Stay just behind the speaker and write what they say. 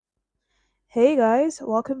Hey guys,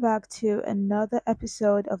 welcome back to another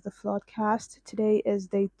episode of the Floodcast. Today is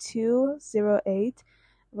day 208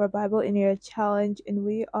 of our Bible in Year Challenge, and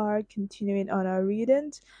we are continuing on our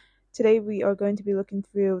readings. Today we are going to be looking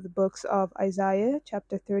through the books of Isaiah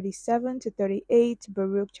chapter 37 to 38,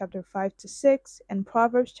 Baruch chapter 5 to 6, and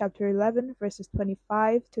Proverbs chapter 11 verses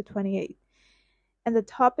 25 to 28. And the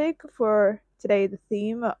topic for today, the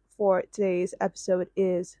theme for today's episode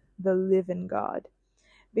is the living God.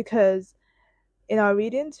 Because in our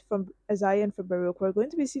readings from Isaiah and from Baruch, we're going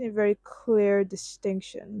to be seeing a very clear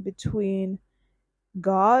distinction between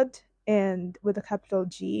God and with a capital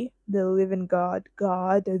G, the living God,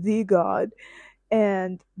 God, the God,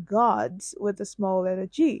 and gods with a small letter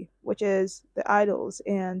G, which is the idols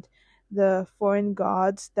and the foreign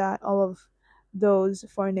gods that all of those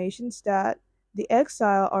foreign nations that the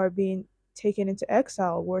exile are being taken into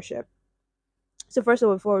exile worship. So first of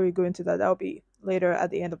all, before we go into that'll be later at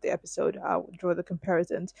the end of the episode. I'll draw the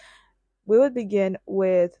comparisons. We would begin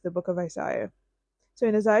with the book of Isaiah. So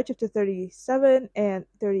in Isaiah chapter 37 and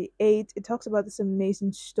 38, it talks about this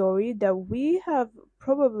amazing story that we have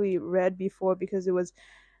probably read before because it was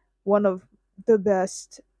one of the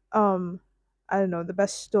best, the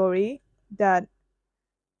best story that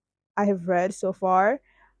I have read so far.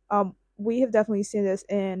 We have definitely seen this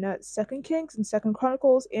in Second Kings and Second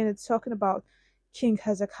Chronicles, and it's talking about King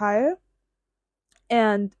Hezekiah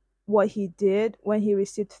and what he did when he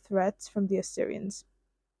received threats from the Assyrians.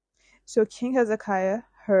 So King Hezekiah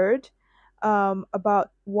heard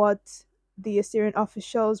about what the Assyrian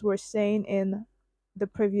officials were saying in the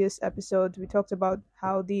previous episode. We talked about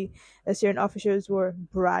how the Assyrian officials were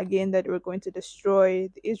bragging that they were going to destroy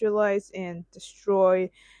the Israelites and destroy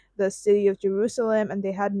the city of Jerusalem, and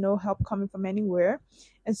they had no help coming from anywhere.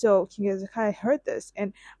 And so King Hezekiah heard this,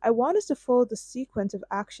 and I want us to follow the sequence of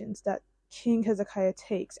actions that King Hezekiah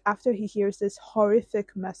takes after he hears this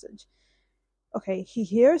horrific message. Okay, he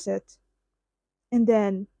hears it, and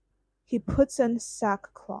then he puts on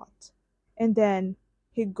sackcloth, and then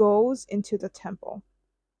he goes into the temple.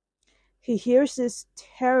 He hears this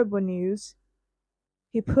terrible news,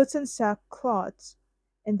 he puts on sackcloth,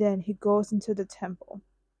 and then he goes into the temple.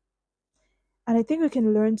 And I think we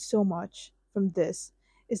can learn so much from this,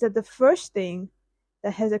 is that the first thing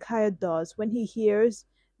that Hezekiah does when he hears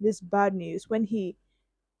this bad news, when he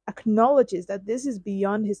acknowledges that this is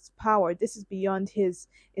beyond his power, this is beyond his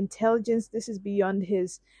intelligence, this is beyond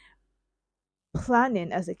his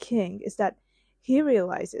planning as a king, is that he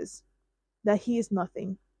realizes that he is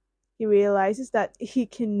nothing. He realizes that he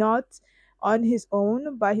cannot, on his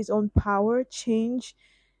own, by his own power, change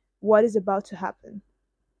what is about to happen.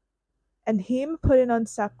 And him putting on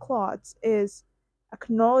sackcloth is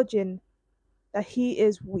acknowledging that he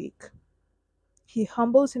is weak. He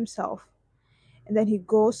humbles himself, and then he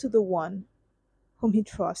goes to the one whom he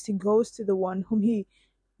trusts. He goes to the one whom he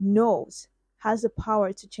knows has the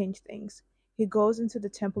power to change things. He goes into the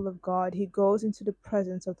temple of God. He goes into the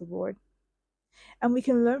presence of the Lord. And we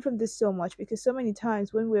can learn from this so much, because so many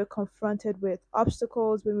times when we're confronted with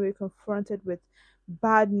obstacles, when we're confronted with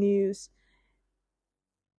bad news,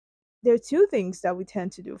 there are two things that we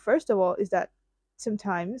tend to do. First of all, is that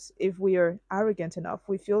sometimes if we are arrogant enough,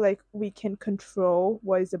 we feel like we can control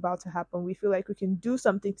what is about to happen. We feel like we can do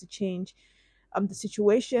something to change the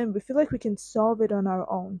situation. We feel like we can solve it on our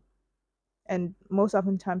own. And most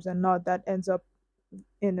oftentimes than not, that ends up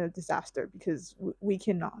in a disaster because we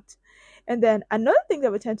cannot. And then another thing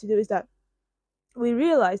that we tend to do is that we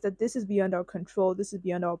realize that this is beyond our control, this is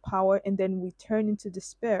beyond our power, and then we turn into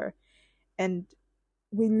despair and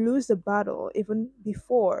we lose the battle even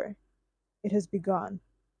before it has begun.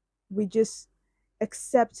 We just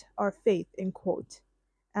accept our faith, in quote,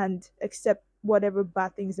 and accept whatever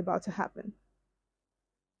bad thing is about to happen.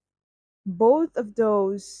 Both of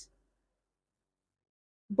those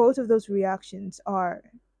reactions are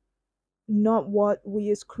not what we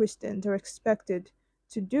as Christians are expected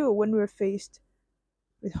to do when we're faced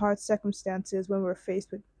with hard circumstances, when we're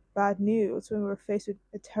faced with bad news, when we're faced with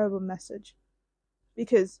a terrible message.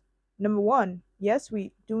 Because number one, yes,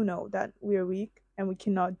 we do know that we are weak and we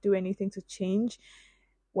cannot do anything to change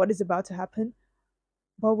what is about to happen,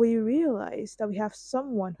 but we realize that we have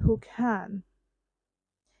someone who can.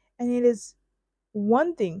 And it is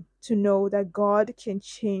one thing to know that God can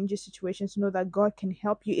change your situation, to know that God can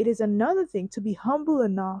help you. It is another thing to be humble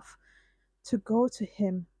enough to go to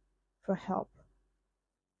Him for help.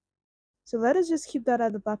 So let us just keep that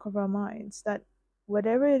at the back of our minds, that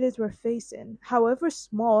whatever it is we're facing, however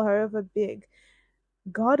small, however big,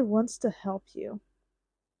 God wants to help you.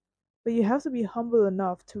 But you have to be humble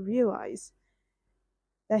enough to realize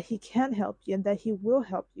that He can help you and that He will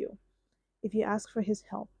help you. if you ask for his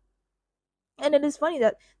help. And it is funny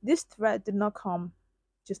that this threat did not come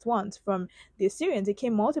just once from the Assyrians. It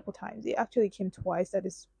came multiple times. It actually came twice, that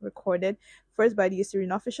is recorded. First by the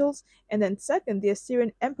Assyrian officials, and then second, the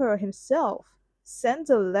Assyrian emperor himself sends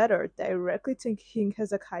a letter directly to King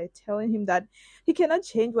Hezekiah telling him that he cannot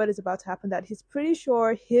change what is about to happen, that he's pretty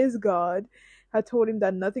sure his God had told him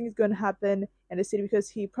that nothing is going to happen in the city, because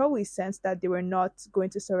he probably sensed that they were not going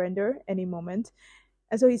to surrender any moment.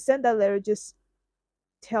 And so he sent that letter just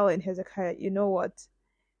telling Hezekiah, you know what?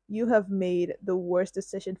 You have made the worst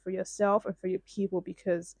decision for yourself and for your people,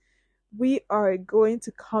 because we are going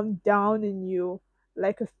to come down in you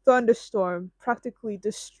like a thunderstorm, practically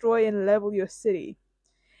destroy and level your city.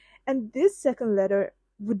 And this second letter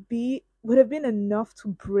would have been enough to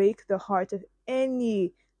break the heart of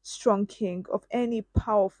any strong king, of any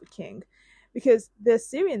powerful king, because the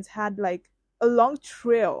Assyrians had like a long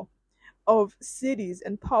trail of cities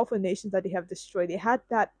and powerful nations that they have destroyed. They had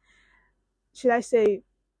that, should I say,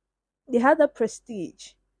 they had that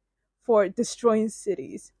prestige for destroying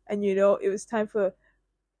cities. And it was time for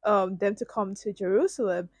them to come to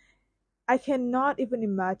Jerusalem. I cannot even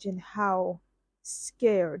imagine how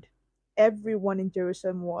scared everyone in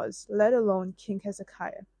Jerusalem was, let alone King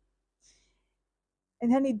Hezekiah.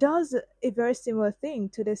 And then he does a very similar thing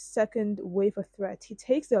to this second wave of threat. He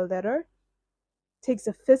takes a letter, takes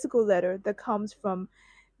a physical letter that comes from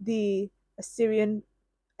the Assyrian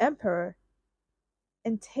emperor,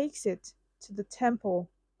 and takes it to the temple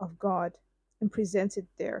of God and presents it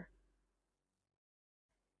there.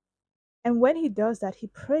 And when he does that, he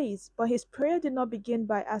prays, but his prayer did not begin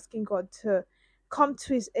by asking God to come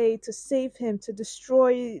to his aid, to save him, to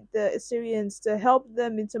destroy the Assyrians, to help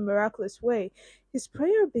them in some miraculous way. His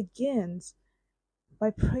prayer begins by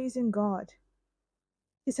praising God.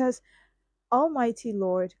 He says, Almighty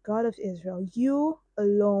Lord, God of Israel, you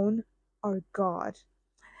alone are God.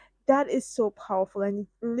 That is so powerful, and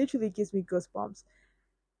it literally gives me goosebumps.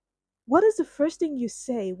 What is the first thing you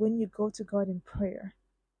say when you go to God in prayer?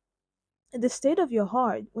 The state of your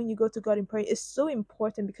heart when you go to God in prayer is so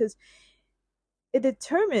important, because it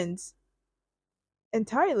determines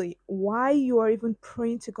entirely why you are even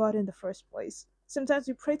praying to God in the first place. Sometimes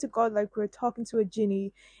we pray to God like we're talking to a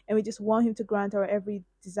genie and we just want him to grant our every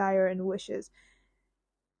desire and wishes.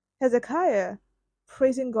 Hezekiah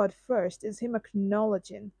praising God first is him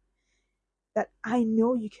acknowledging that I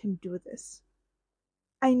know you can do this.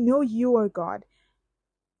 I know you are God.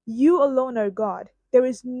 You alone are God. There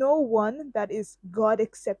is no one that is God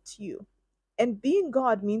except you. And being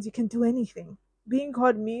God means you can do anything. Being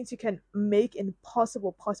God means you can make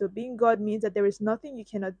impossible possible. Being God means that there is nothing you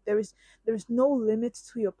cannot, there is no limit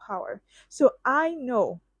to your power. So I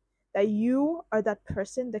know that you are that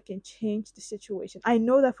person that can change the situation. I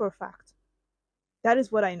know that for a fact. That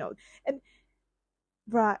is what I know. And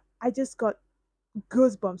bruh, I just got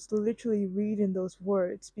goosebumps literally reading those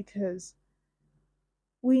words, because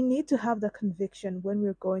we need to have the conviction when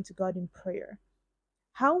we're going to God in prayer.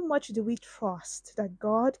 How much do we trust that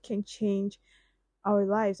God can change our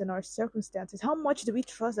lives and our circumstances? How much do we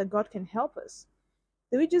trust that God can help us?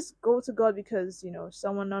 Do we just go to God because,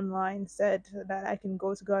 someone online said that I can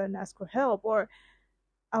go to God and ask for help? Or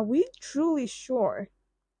are we truly sure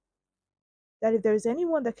that if there's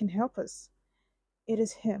anyone that can help us, it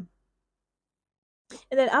is Him?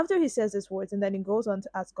 And then after he says these words, and then he goes on to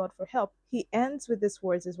ask God for help, he ends with these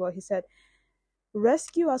words as well. He said,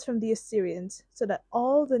 Rescue us from the Assyrians, so that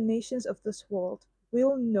all the nations of this world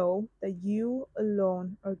will know that you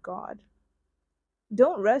alone are God.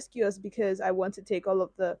 Don't rescue us because I want to take all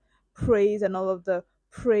of the praise and all of the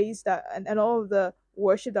praise that and all of the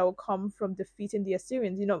worship that will come from defeating the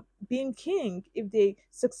Assyrians. Being king, if they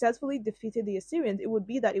successfully defeated the Assyrians, it would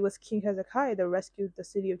be that it was King Hezekiah that rescued the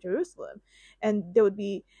city of Jerusalem. And there would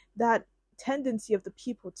be that tendency of the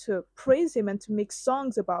people to praise him and to make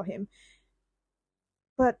songs about him.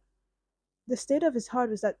 But the state of his heart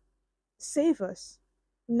was that, save us,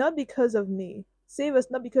 not because of me. Save us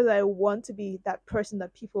not because I want to be that person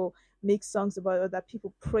that people make songs about, or that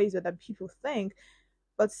people praise, or that people thank,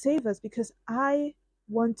 but save us because I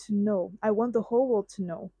want to know, I want the whole world to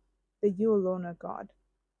know that you alone are God.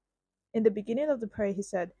 In the beginning of the prayer, he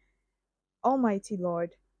said, Almighty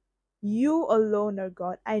Lord, you alone are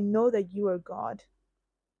God. I know that you are God.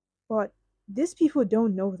 But these people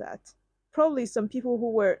don't know that. Probably some people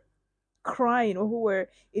who were crying or who were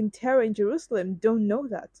in terror in Jerusalem don't know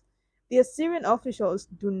that. The Assyrian officials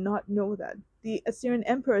do not know that. The Assyrian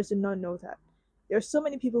emperors do not know that. There are so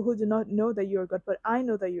many people who do not know that you are God, but I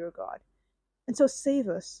know that you are God. And so save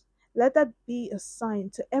us. Let that be a sign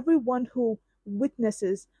to everyone who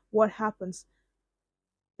witnesses what happens,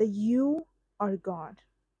 that you our God.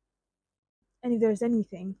 And if there's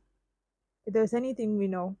anything we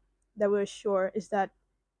know that we're sure is that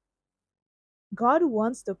God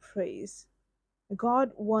wants the praise.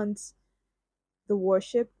 God wants the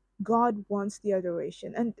worship. God wants the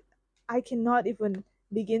adoration. And I cannot even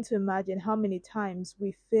begin to imagine how many times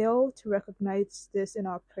we fail to recognize this in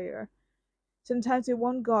our prayer. Sometimes we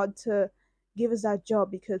want God to give us that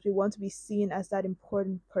job because we want to be seen as that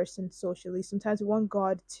important person socially. Sometimes we want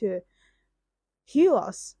God to heal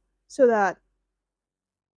us so that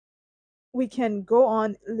we can go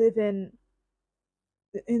on living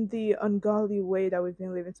in the ungodly way that we've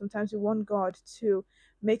been living. Sometimes we want God to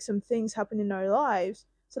make some things happen in our lives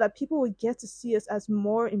so that people would get to see us as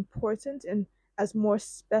more important and as more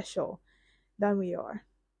special than we are.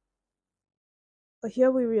 But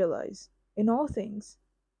here we realize in all things,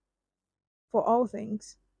 for all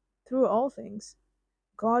things, through all things,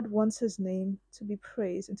 God wants his name to be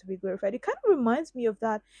praised and to be glorified. It kind of reminds me of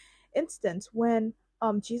that instance when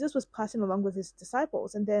Jesus was passing along with his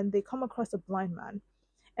disciples, and then they come across a blind man.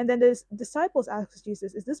 And then the disciples ask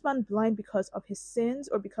Jesus, is this man blind because of his sins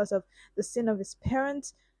or because of the sin of his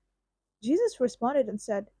parents? Jesus responded and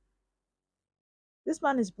said, this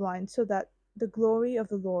man is blind so that the glory of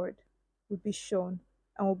the Lord would be shown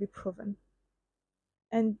and will be proven.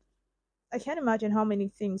 And I can't imagine how many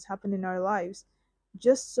things happen in our lives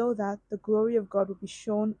just so that the glory of God would be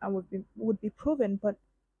shown and would be proven, but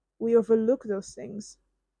we overlook those things.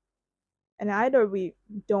 And either we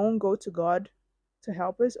don't go to God to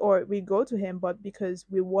help us, or we go to him but because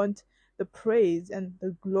we want the praise and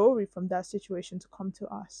the glory from that situation to come to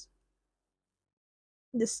us.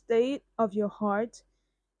 The state of your heart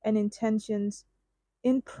and intentions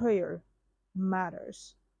in prayer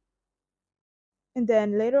matters. And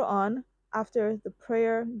then later on, after the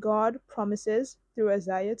prayer, God promises through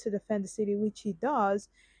Isaiah to defend the city, which he does,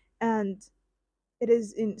 and it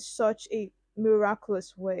is in such a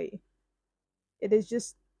miraculous way. It is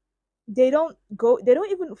just they don't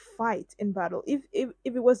even fight in battle. If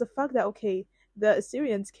it was the fact that okay, the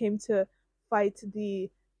Assyrians came to fight the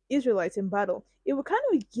Israelites in battle, it would kind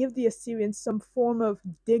of give the Assyrians some form of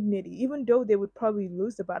dignity, even though they would probably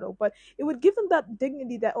lose the battle, but it would give them that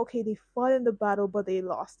dignity that okay, they fought in the battle but they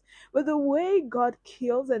lost. But the way God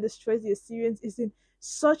kills and destroys the Assyrians is in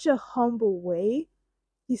such a humble way.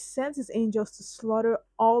 He sends his angels to slaughter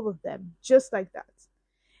all of them just like that.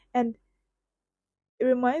 And it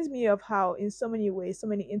reminds me of how in so many ways, so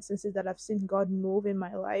many instances that I've seen God move in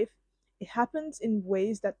my life, it happens in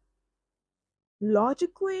ways that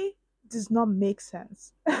logically does not make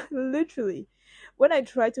sense. Literally, when I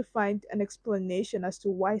try to find an explanation as to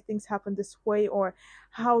why things happen this way or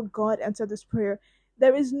how God answered this prayer,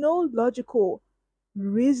 there is no logical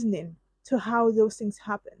reasoning to how those things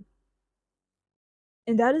happen.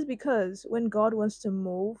 And that is because when God wants to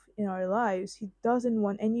move in our lives, he doesn't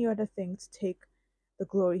want any other thing to take the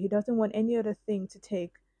glory. He doesn't want any other thing to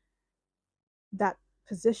take that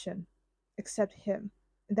position except him.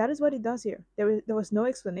 And that is what he does here. There was no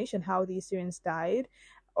explanation how the Assyrians died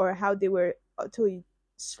or how they were utterly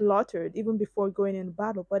slaughtered even before going into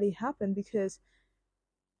battle, but it happened because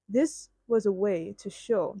this was a way to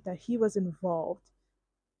show that he was involved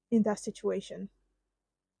in that situation.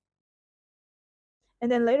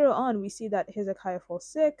 And then later on, we see that Hezekiah falls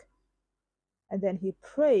sick, and then he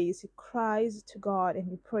prays, he cries to God, and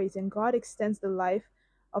he prays, and God extends the life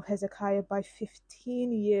of Hezekiah by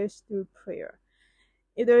 15 years through prayer.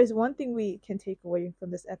 If there is one thing we can take away from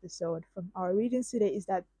this episode, from our readings today, is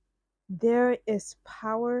that there is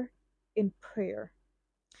power in prayer.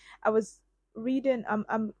 I was reading,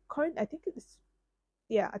 I'm current, I think it's,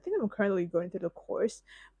 yeah, I think I'm currently going through the course,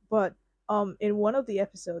 but in one of the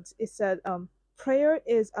episodes, it said, prayer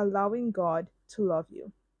is allowing God to love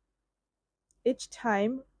you. Each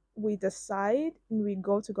time we decide and we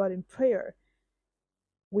go to God in prayer,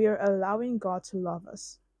 we are allowing God to love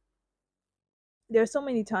us. There are so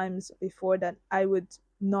many times before that I would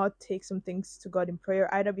not take some things to God in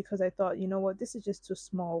prayer, either because I thought, you know what, this is just too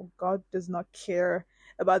small. God does not care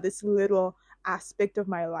about this little aspect of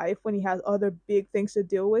my life when he has other big things to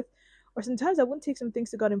deal with. Or sometimes I wouldn't take some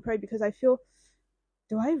things to God in prayer because I feel,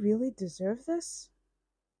 do I really deserve this?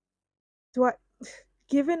 Do I,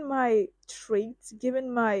 given my traits,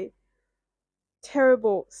 given my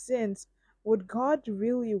terrible sins, would God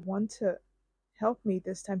really want to help me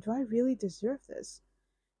this time? Do I really deserve this?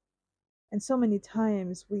 And so many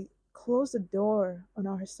times we close the door on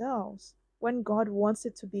ourselves when God wants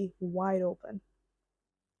it to be wide open.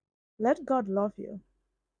 Let God love you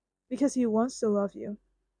because he wants to love you.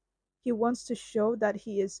 He wants to show that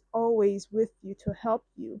he is always with you to help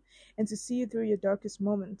you and to see you through your darkest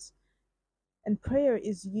moments. And prayer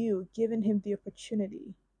is you giving him the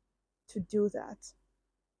opportunity to do that.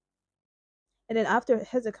 And then after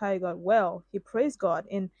Hezekiah got well, he praised God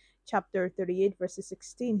in chapter 38, verses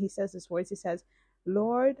 16. He says this words. He says,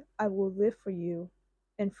 Lord, I will live for you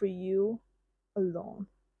and for you alone.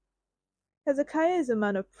 Hezekiah is a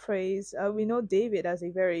man of praise. We know David as a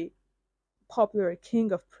very popular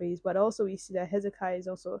king of praise, but also we see that Hezekiah is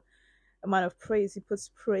also a man of praise. He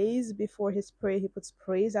puts praise before his prayer. He puts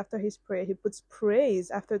praise after his prayer. He puts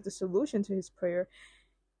praise after the solution to his prayer.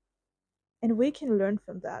 And we can learn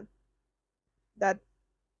from that. That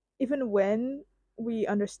even when we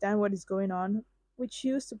understand what is going on, we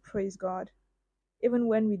choose to praise God. Even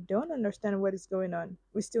when we don't understand what is going on,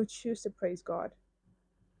 we still choose to praise God.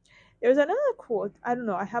 There's another quote. I don't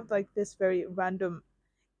know. I have like this very random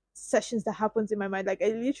sessions that happens in my mind. Like I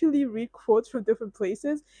literally read quotes from different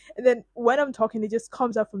places, and then when I'm talking, it just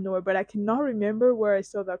comes out from nowhere. But I cannot remember where I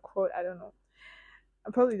saw that quote. I don't know.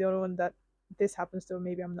 I'm probably the only one that this happens to.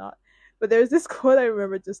 Maybe I'm not. But there's this quote I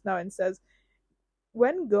remember just now, and says,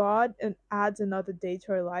 "When God adds another day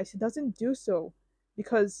to our lives, He doesn't do so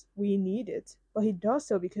because we need it, but He does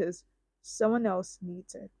so because someone else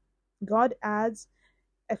needs it. God adds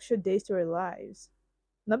extra days to our lives,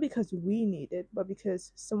 not because we need it, but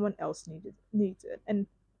because someone else needs it." And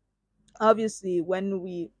obviously, when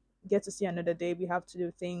we get to see another day, we have to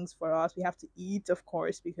do things for us. We have to eat, of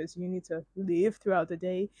course, because you need to live throughout the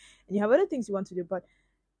day, and you have other things you want to do. But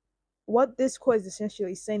what this quote is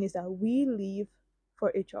essentially saying is that we live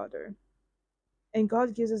for each other, and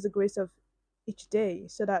God gives us the grace of each day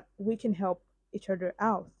so that we can help each other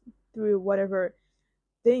out through whatever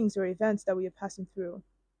things or events that we are passing through.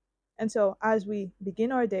 And so, as we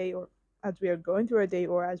begin our day, or as we are going through our day,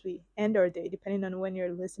 or as we end our day, depending on when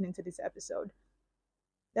you're listening to this episode,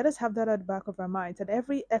 let us have that at the back of our minds that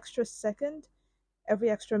every extra second, every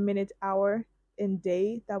extra minute, hour, and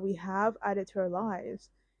day that we have added to our lives,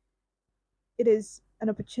 it is an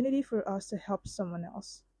opportunity for us to help someone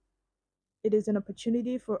else. It is an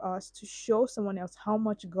opportunity for us to show someone else how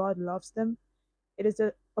much God loves them. It is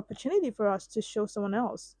an opportunity for us to show someone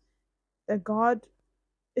else that God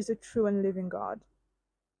is a true and living God.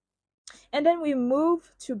 And then we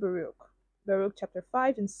move to Baruch chapter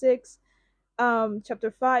 5 and 6.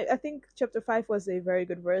 Chapter 5, I think chapter 5 was a very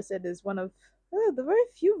good verse. It is one of the very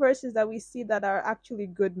few verses that we see that are actually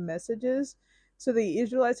good messages to the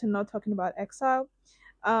Israelites and not talking about exile.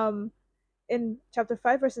 Um, in chapter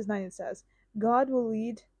 5, verses 9, it says, God will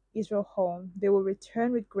lead Israel home. They will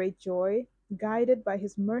return with great joy, guided by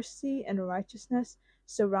his mercy and righteousness,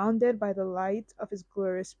 surrounded by the light of his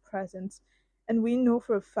glorious presence. And we know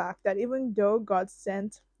for a fact that even though God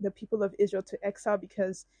sent the people of Israel to exile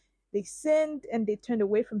because they sinned and they turned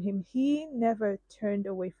away from him, he never turned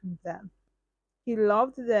away from them. He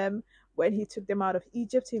loved them when he took them out of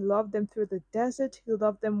Egypt. He loved them through the desert. He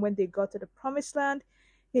loved them when they got to the promised land.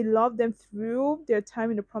 He loved them through their time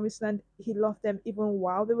in the promised land. He loved them even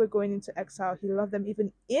while they were going into exile. He loved them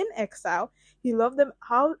even in exile. He loved them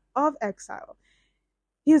out of exile.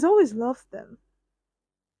 He has always loved them.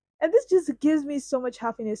 And this just gives me so much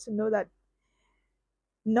happiness to know that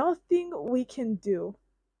nothing we can do,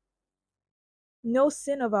 no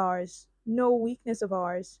sin of ours, no weakness of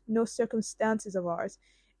ours, no circumstances of ours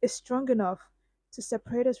is strong enough to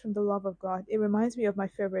separate us from the love of God. It reminds me of my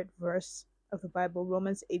favorite verse of the Bible,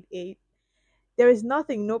 Romans 8:8. There is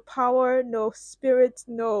nothing, no power, no spirit,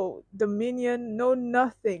 no dominion, no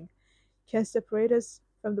nothing can separate us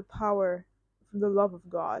from the power, from the love of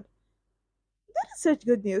God. That is such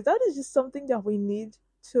good news. That is just something that we need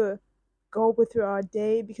to go with through our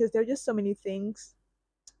day, because there are just so many things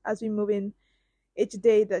as we move in each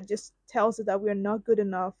day that just tells us that we're not good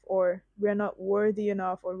enough, or we're not worthy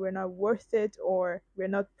enough, or we're not worth it, or we're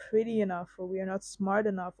not pretty enough, or we're not smart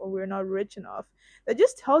enough, or we're not rich enough. That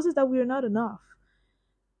just tells us that we're not enough.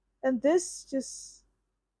 And this is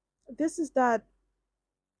that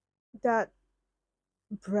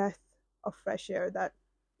breath of fresh air that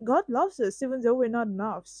God loves us even though we're not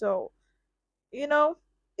enough. So, you know,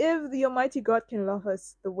 if the Almighty God can love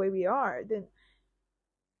us the way we are, then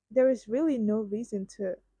there is really no reason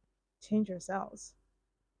to change ourselves.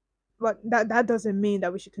 But that doesn't mean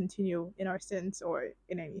that we should continue in our sins or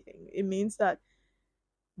in anything. It means that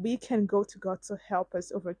we can go to God to help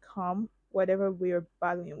us overcome whatever we are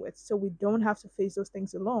battling with, so we don't have to face those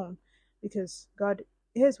things alone, because God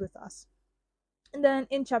is with us. And then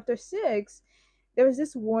in chapter 6, there is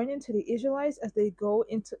this warning to the Israelites as they go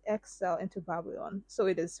into exile into Babylon. So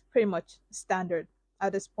it is pretty much standard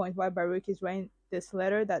at this point why Baruch is writing this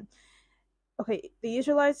letter that, okay, the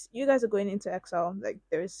Israelites, you guys are going into exile. Like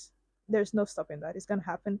there's no stopping that. It's gonna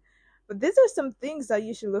happen. But these are some things that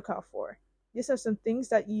you should look out for. These are some things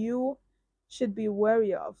that you should be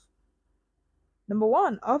wary of. Number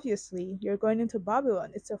one, obviously, you're going into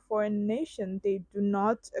Babylon. It's a foreign nation. They do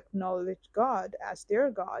not acknowledge God as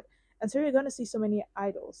their God. And so you're going to see so many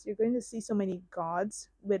idols. You're going to see so many gods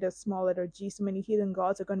with a small letter G. So many heathen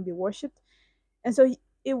gods are going to be worshipped. And so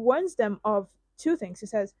it warns them of two things. It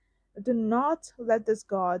says, do not let these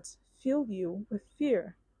gods fill you with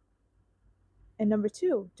fear. And number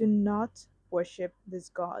two, do not worship these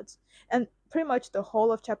gods. And pretty much the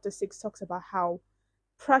whole of chapter 6 talks about how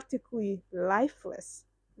practically lifeless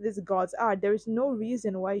these gods are. There is no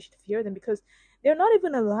reason why you should fear them because they're not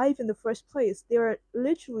even alive in the first place. They are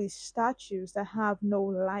literally statues that have no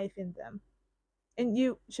life in them. And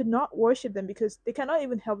you should not worship them because they cannot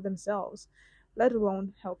even help themselves, let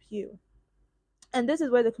alone help you. And this is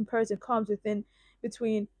where the comparison comes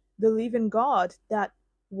between the living God that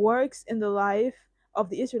works in the life of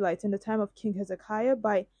the Israelites in the time of King Hezekiah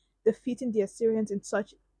by defeating the Assyrians in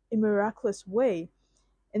such a miraculous way,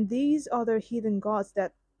 and these other heathen gods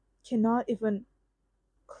that cannot even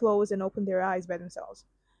close and open their eyes by themselves.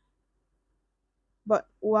 But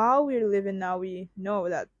while we're living now, we know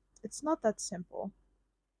that it's not that simple.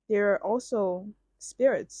 There are also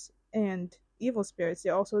spirits and evil spirits.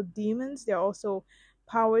 There are also demons. There are also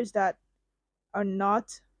powers that are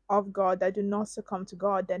not of God, that do not succumb to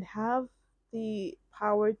God, that have the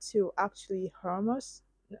power to actually harm us.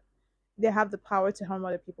 They have the power to harm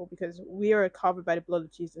other people because we are covered by the blood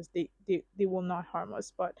of Jesus. They will not harm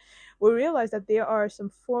us. But we realize that there are some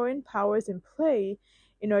foreign powers in play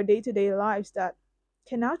in our day-to-day lives that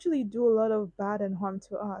can actually do a lot of bad and harm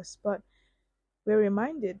to us. But we're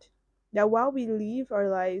reminded that while we live our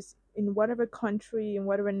lives in whatever country, in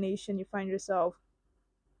whatever nation you find yourself,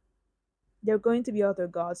 there are going to be other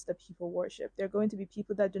gods that people worship. There are going to be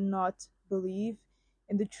people that do not believe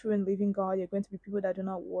in the true and living God. There are going to be people that do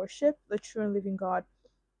not worship the true and living God.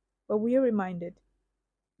 But we are reminded,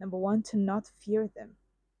 number one, to not fear them,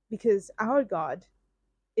 because our God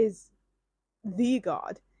is the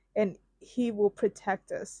God and He will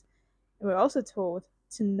protect us. And we're also told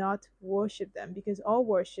to not worship them because all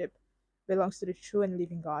worship belongs to the true and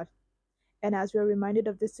living God. And as we're reminded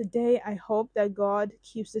of this today, I hope that God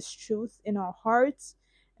keeps this truth in our hearts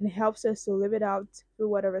and helps us to live it out through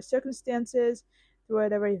whatever circumstances, through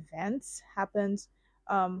whatever events happens,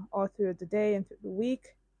 all through the day and through the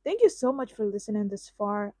week. Thank you so much for listening this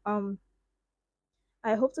far.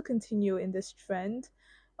 I hope to continue in this trend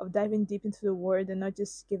of diving deep into the word and not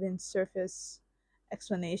just giving surface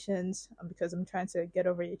explanations because I'm trying to get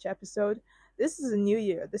over each episode. This is a new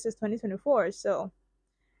year. This is 2024, so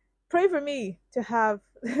pray for me to have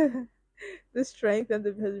the strength and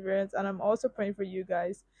the perseverance, and I'm also praying for you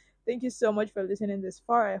guys. Thank you so much for listening this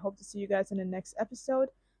far. I hope to see you guys in the next episode,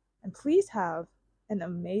 and please have an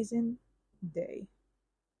amazing day.